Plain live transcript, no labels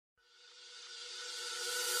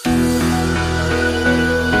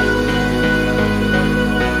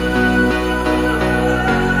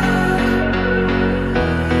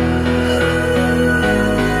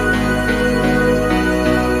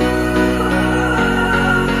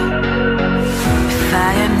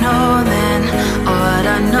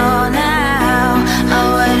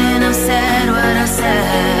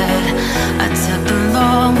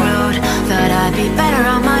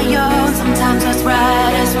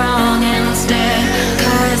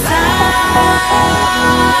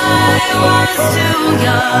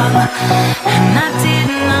young, and I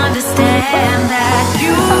didn't understand that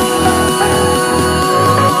you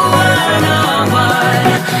were no one,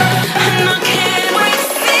 and I can't wait to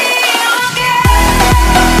see you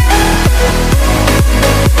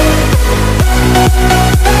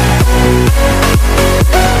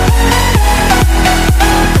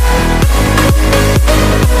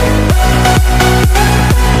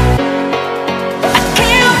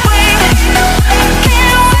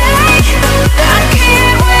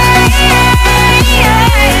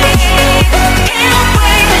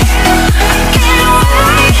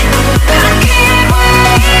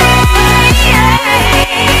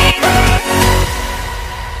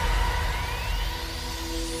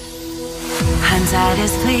hindsight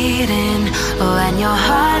is fleeting, oh, and your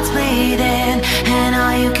heart's bleeding, and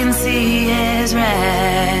all you can see is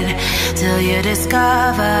red, till you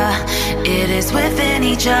discover it is within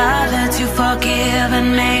each other to forgive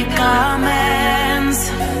and make amends.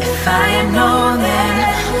 If I had known then,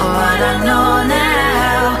 or what I know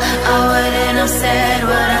now, I wouldn't have said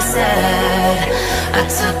what I said. I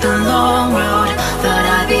took the long road, thought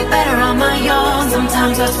I'd be better on my own.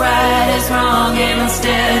 Sometimes what's right is wrong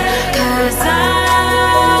instead, 'cause I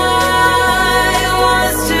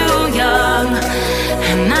was too young,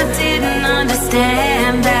 and I didn't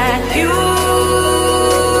understand that you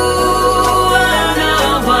were no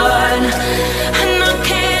one, and I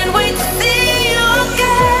can't wait to see you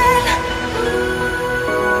again.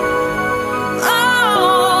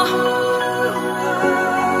 Oh,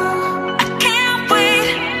 I can't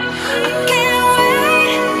wait, I can't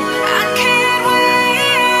wait, I can't wait,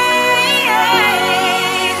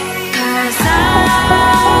 'cause I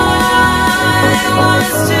was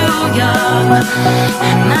too young,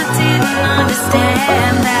 and I didn't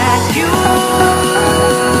understand that you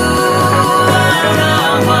were no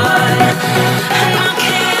one, and I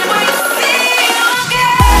can't wait to see you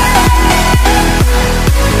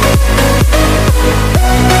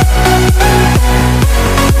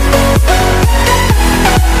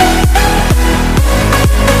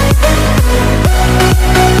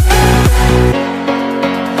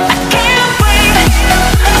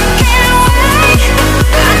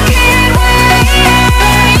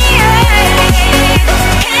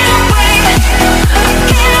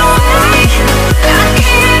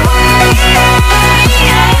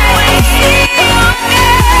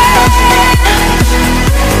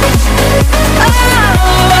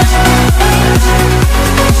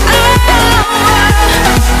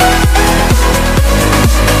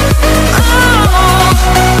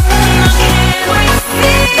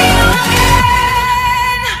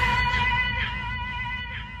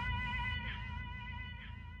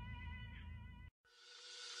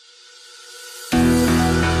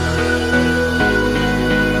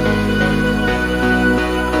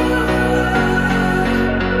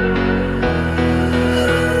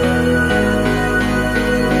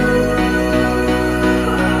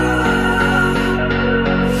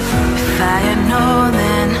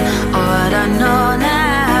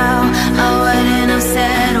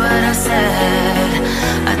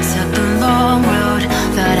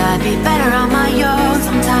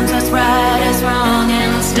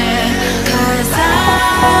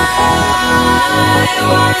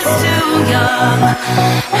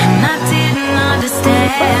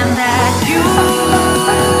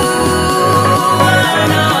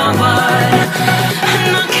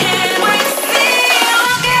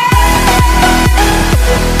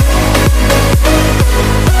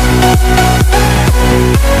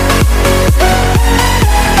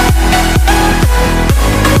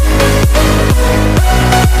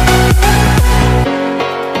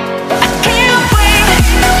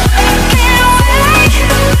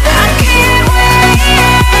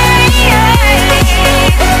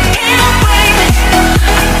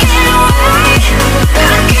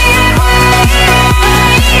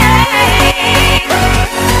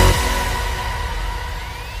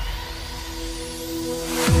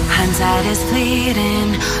hindsight is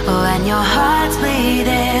fleeting, oh, and your heart's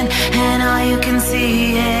bleeding, and all you can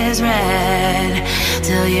see is red,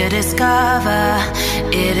 till you discover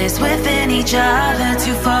it is within each other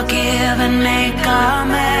to forgive and make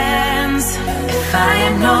amends. If I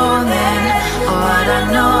had known then, or what I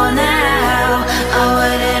know now, I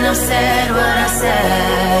wouldn't have said what I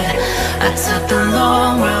said. I took the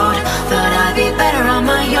long road, thought I'd be better on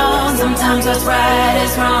my own. Sometimes what's right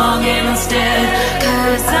is wrong instead,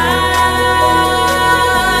 'cause I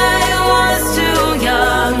was too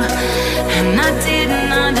young, and I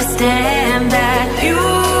didn't understand that you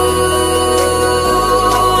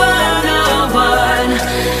were no one,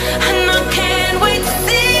 and I can't wait to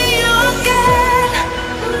see you again.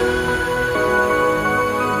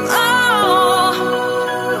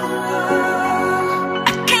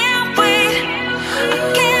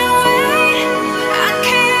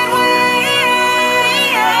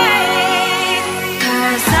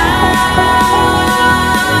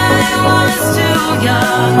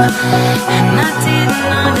 young, and I didn't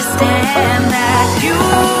understand that you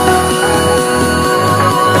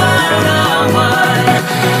were the one.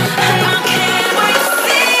 And I can't wait to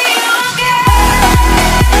see you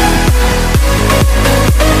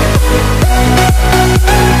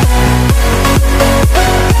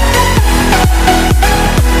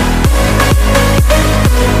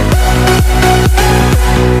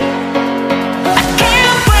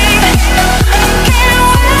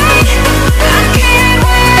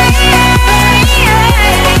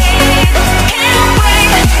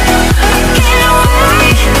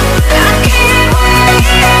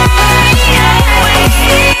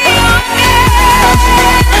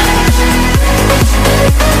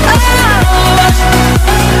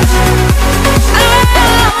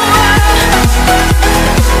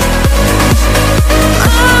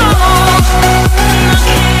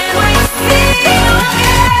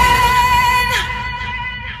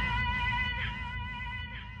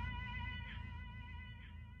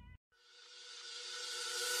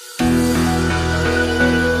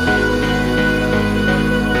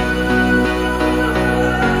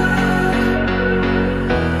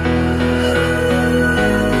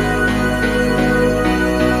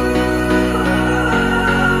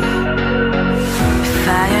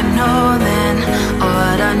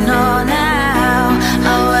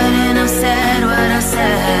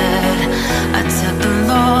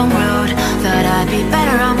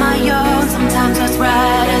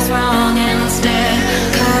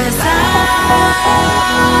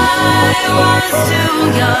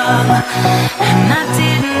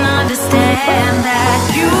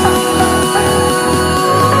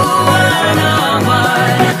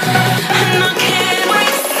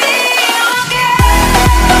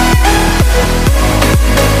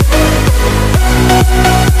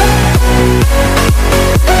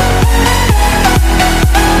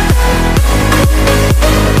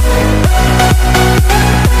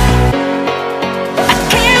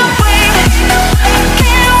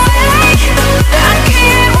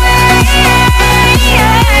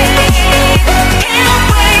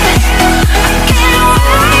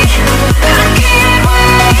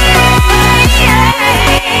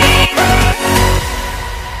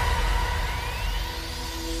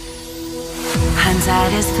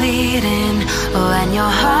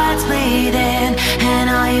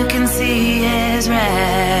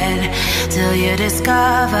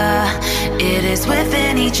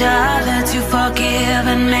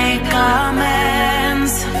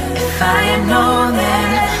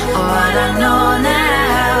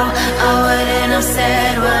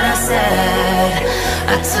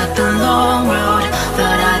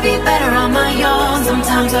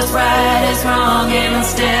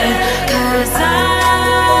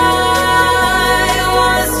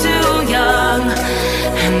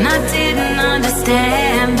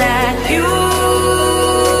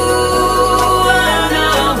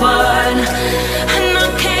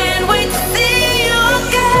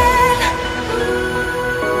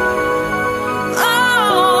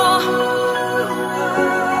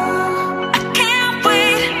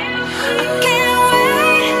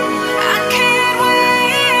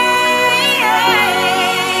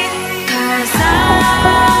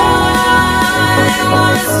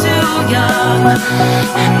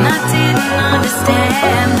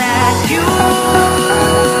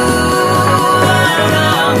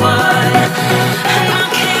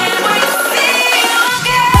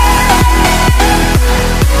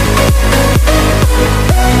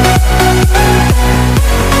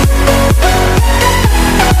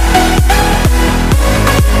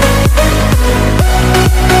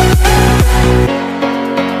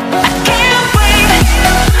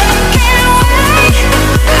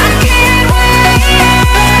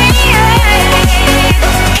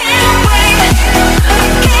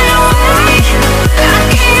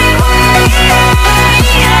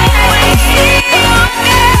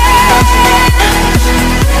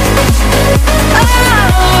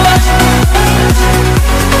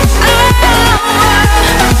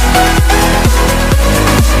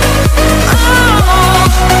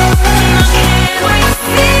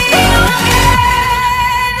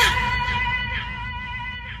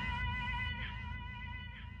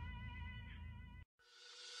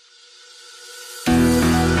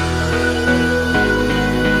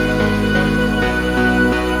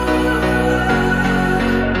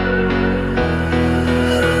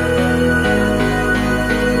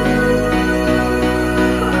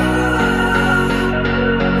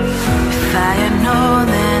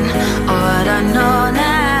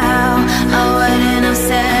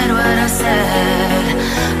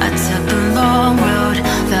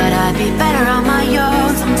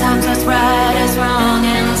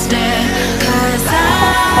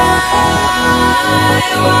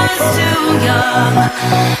young,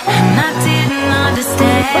 and I didn't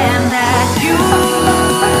understand that you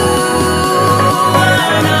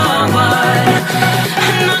were the one,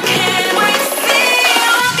 and I can't wait to see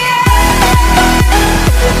you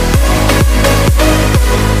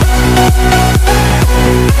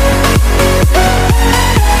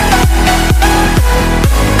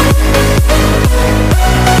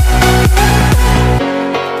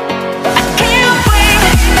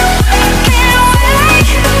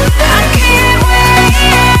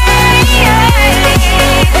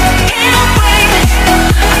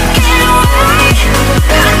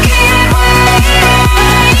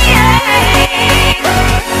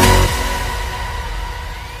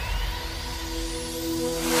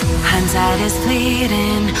hindsight is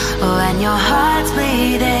fleeting when your heart's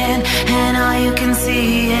bleeding and all you can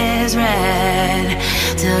see is red,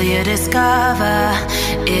 till you discover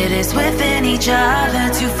it is within each other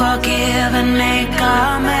to forgive and make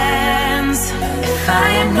amends. If I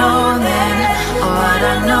had known then what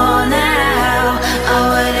I know now, I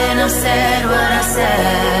wouldn't have said what I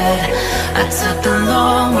said. I took the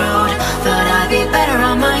long road, thought I'd be better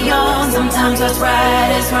on my own. Sometimes what's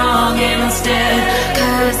right is wrong instead,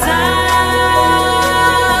 'cause I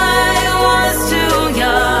was too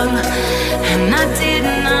young, and I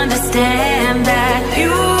didn't understand that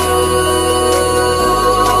you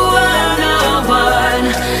were the one,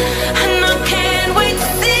 and I can't wait to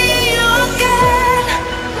see you again.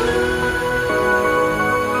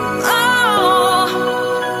 Oh,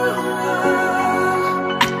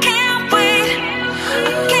 I can't wait,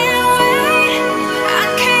 I can't wait, I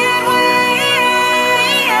can't wait,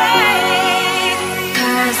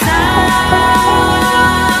 'cause I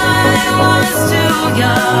was too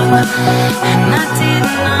young, and I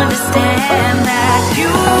didn't understand that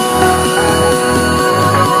you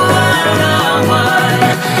were the one,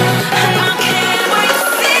 and I can't wait to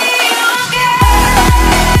see you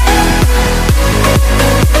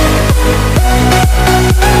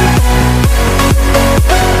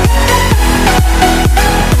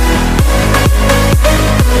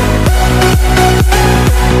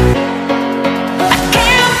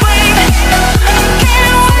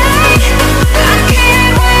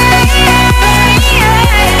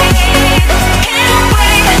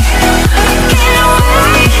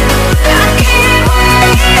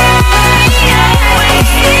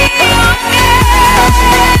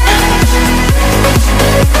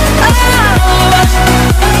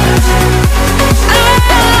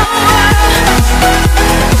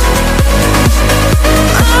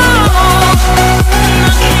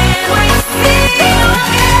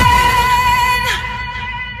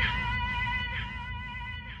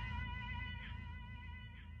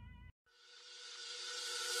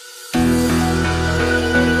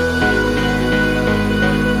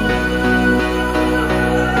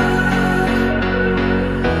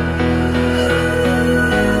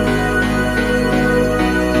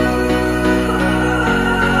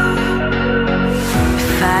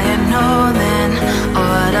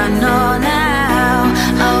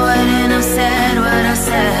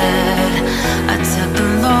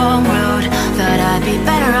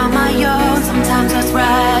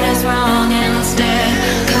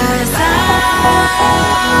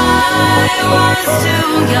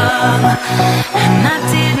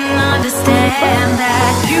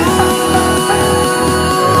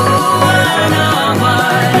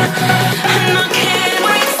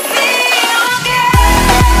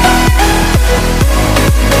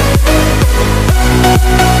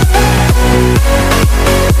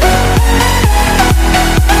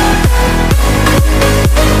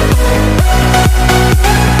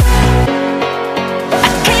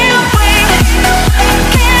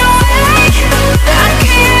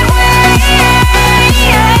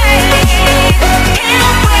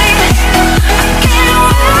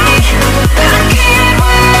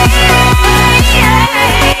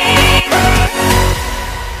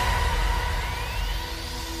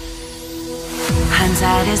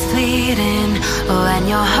hindsight is fleeting when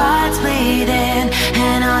your heart's bleeding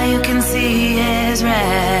and all you can see is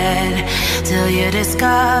red, till you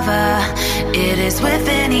discover it is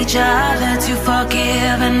within each other to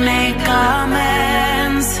forgive and make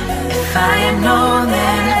amends. If I had known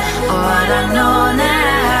then what I know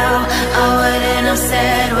now, I wouldn't have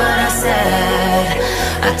said what I said.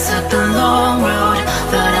 I took the long road,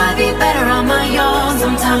 thought I'd be better on my own.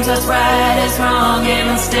 Sometimes what's right is wrong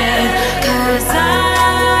instead, 'cause I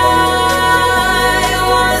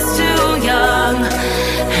was too young,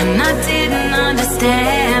 and I didn't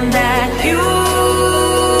understand that you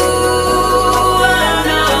were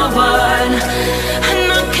the one, and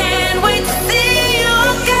I can't wait to see you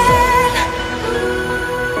again.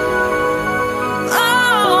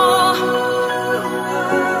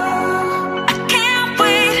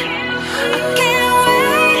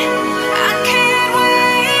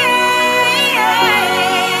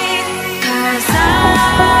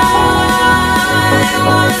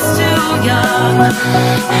 young,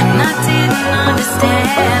 and I didn't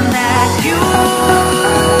understand that you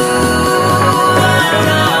were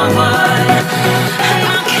the one. And I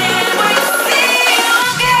can't wait to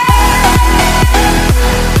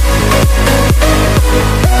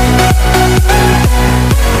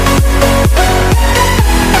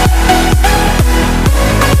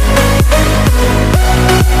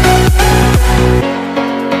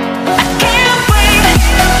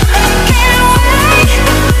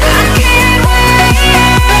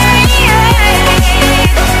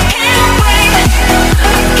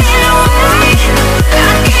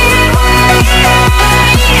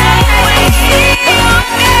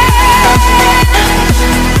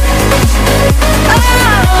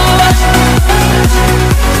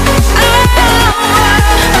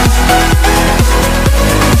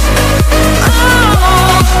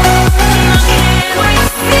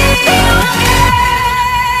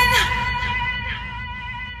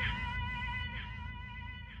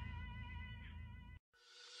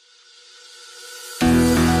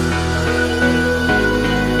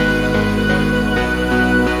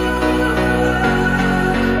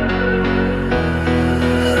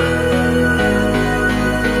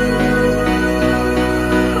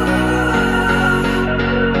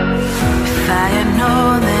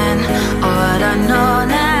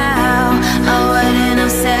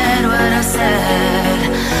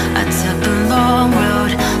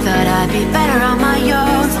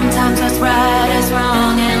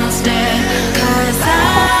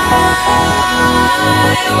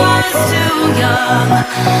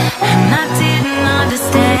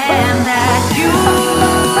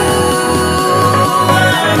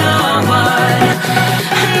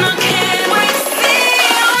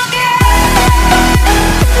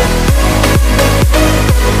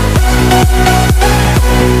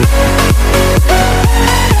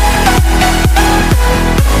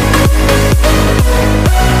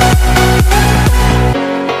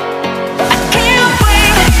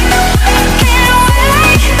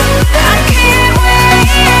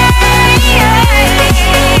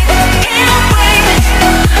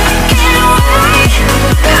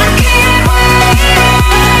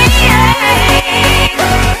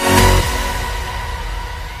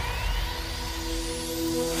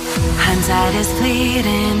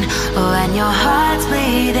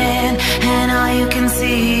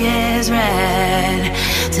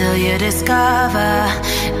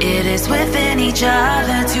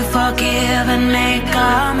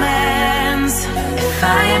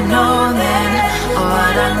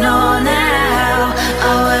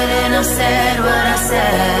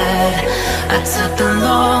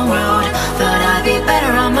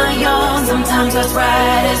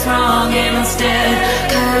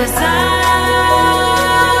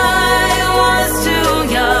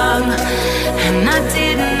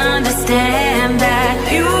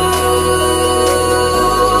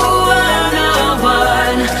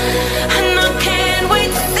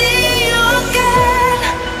see you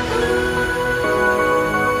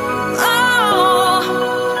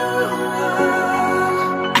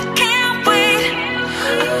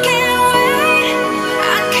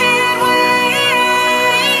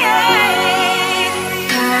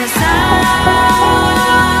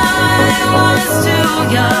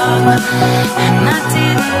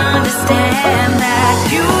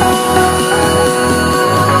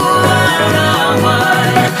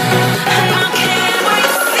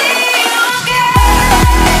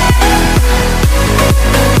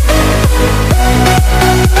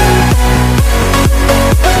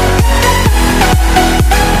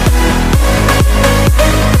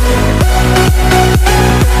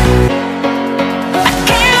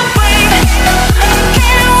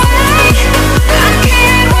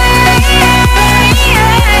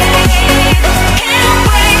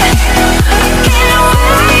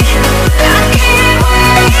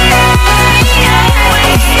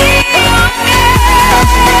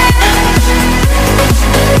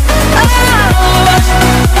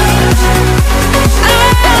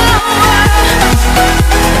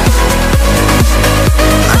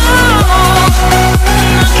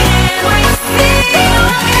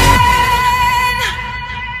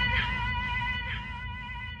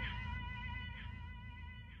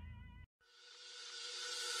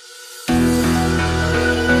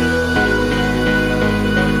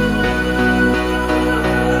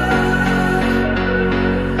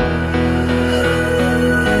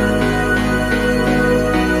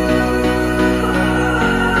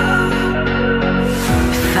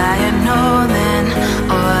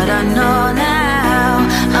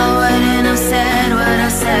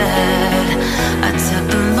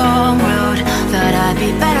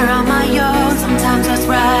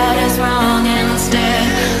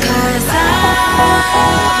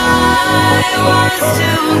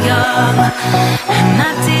young, and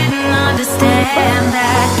I didn't understand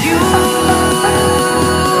that you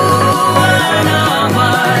were the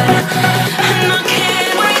one, and I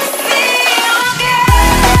can't wait to see you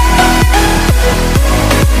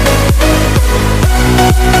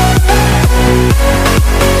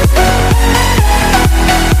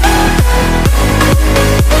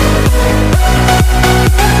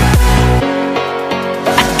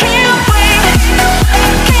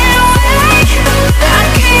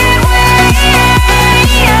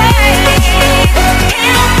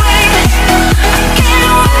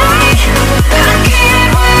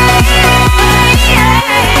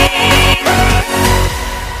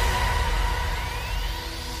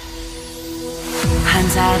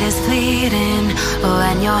hindsight is fleeting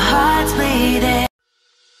when your heart's bleeding.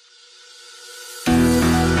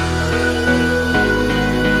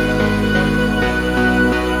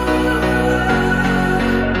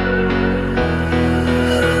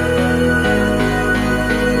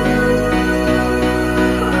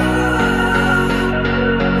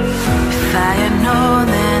 If I had known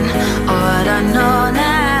then what I know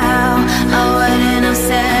now, I wouldn't have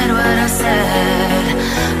said what I said.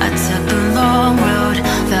 I took the long road,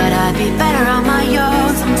 thought I'd be better on my own.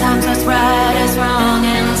 Sometimes what's right is wrong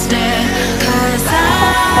instead. 'Cause I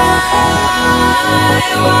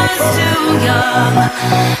was too young,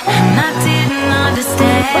 and I didn't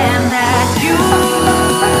understand that you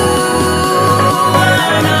were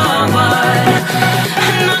the one,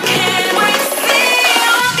 and I can't wait to see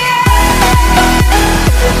you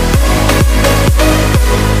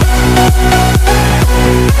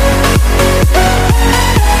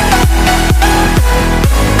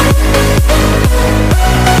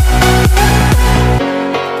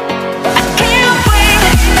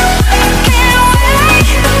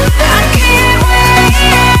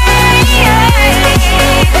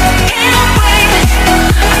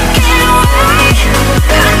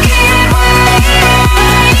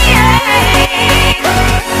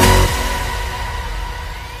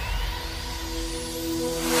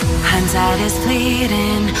hindsight is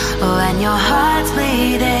fleeting when your heart's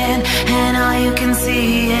bleeding, and all you can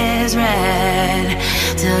see is red,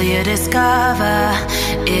 till you discover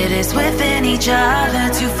it is within each other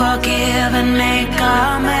to forgive and make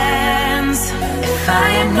amends. If I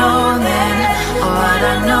had known then what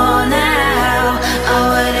I know now, I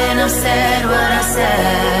wouldn't have said what I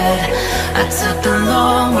said. I took the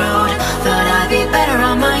long road, thought I'd be better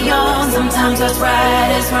on my own. Sometimes what's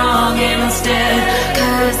right is wrong instead.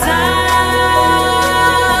 'Cause I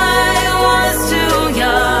was too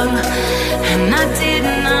young, and I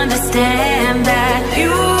didn't understand that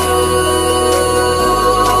you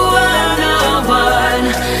were the one,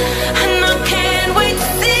 and I can't wait to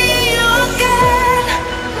see you again.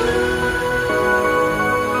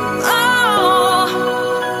 Oh,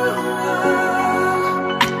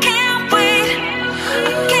 I can't wait,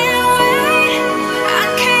 I can't wait, I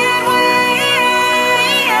can't wait.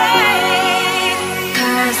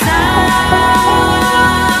 'Cause I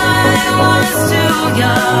was too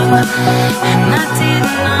young, and I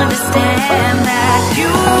didn't understand that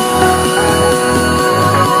you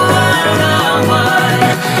were the one,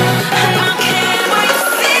 and I can't wait to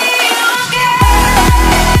see you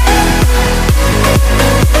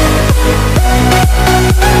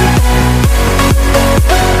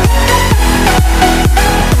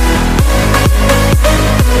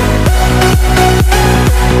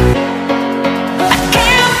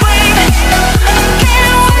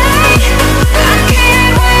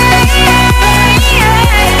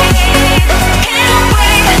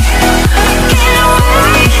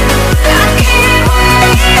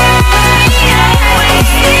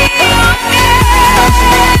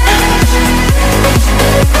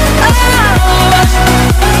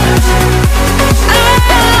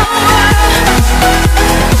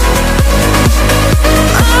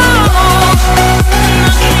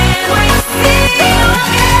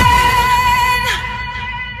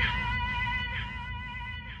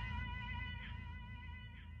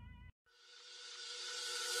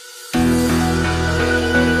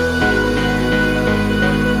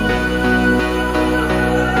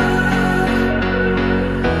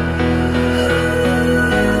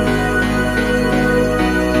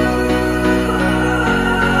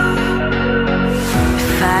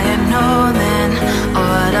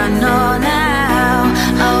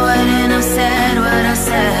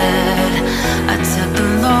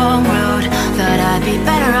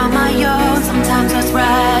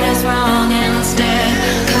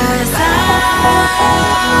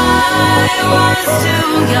I was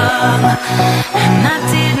too young, and I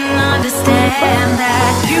didn't understand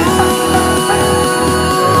that you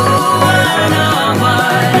were the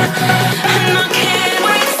one.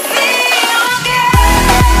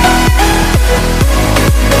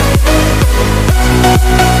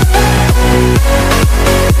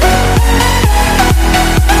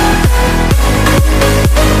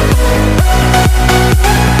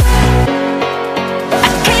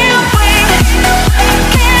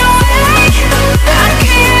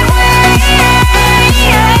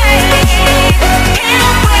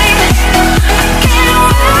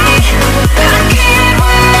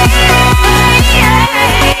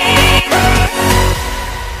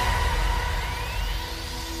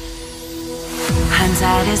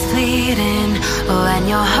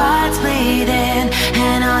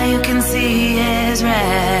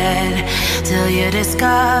 till you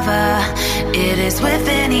discover it is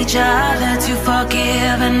within each other to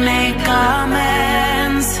forgive and make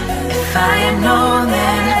amends. If I had known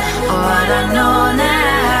then what I know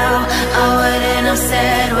now, I wouldn't have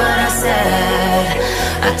said what I said.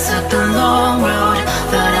 I took the long road,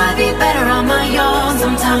 thought I'd be better on my own.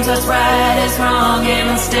 Sometimes what's right is wrong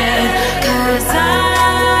instead. 'Cause I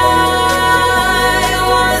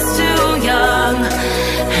was too young,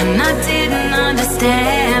 and I didn't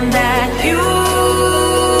understand that you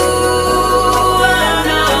were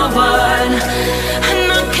the one. And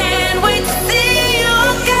I can't wait to see you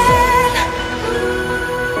again.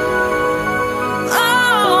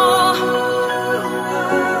 Oh,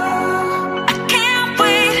 I can't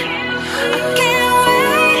wait, I can't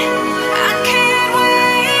wait, I can't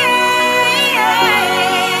wait.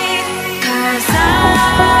 'Cause I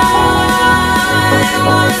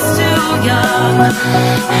was too young,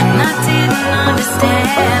 and I didn't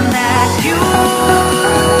understand that you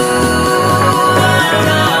were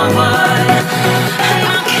the one. And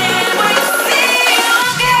I can't wait to see you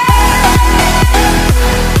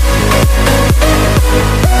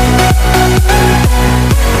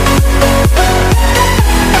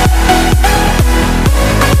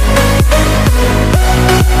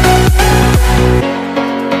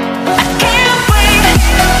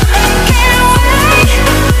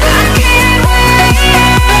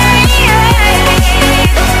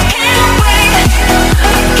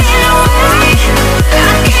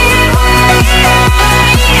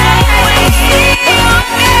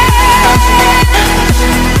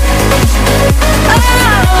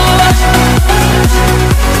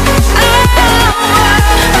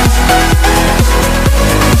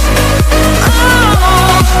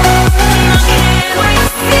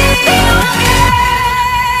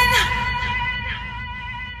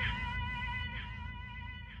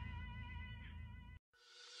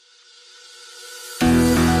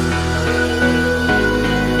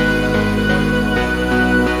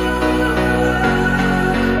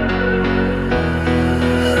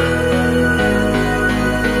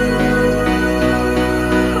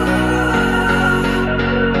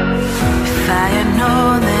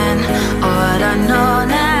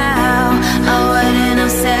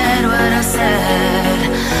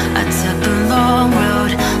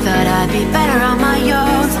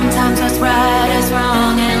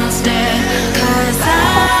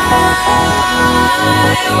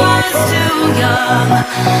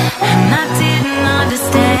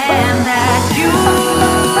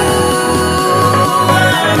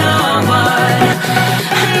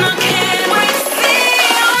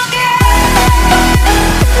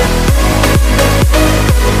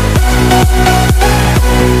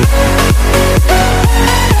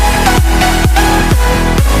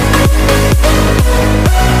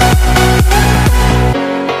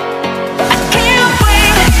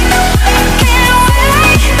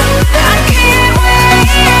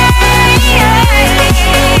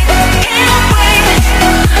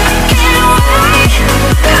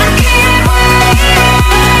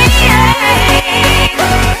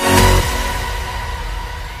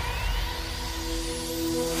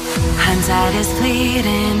Hindsight is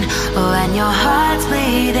fleeting, oh, and your heart's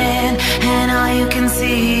bleeding, and all you can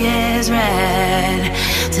see is red.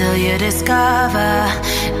 Till you discover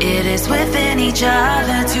it is within each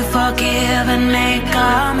other to forgive and make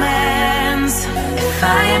amends. If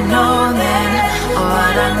I had known then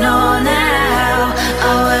what I know now,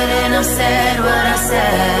 I wouldn't have said what I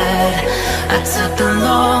said. I took the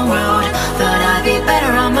long road, thought I'd be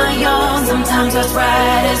better on my own. Sometimes what's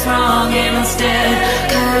right is wrong instead.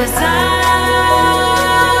 'Cause I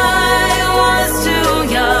was too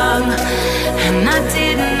young, and I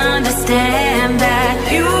didn't understand that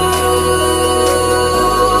you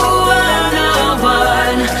were the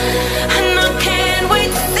one. And I can't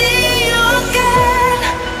wait to see you again.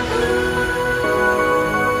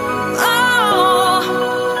 Oh,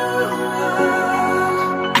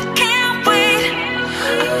 I can't wait,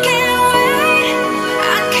 I can't wait,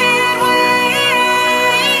 I can't wait.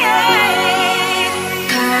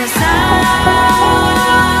 'Cause I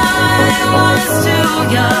was too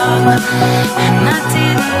young, and I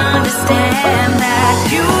didn't understand that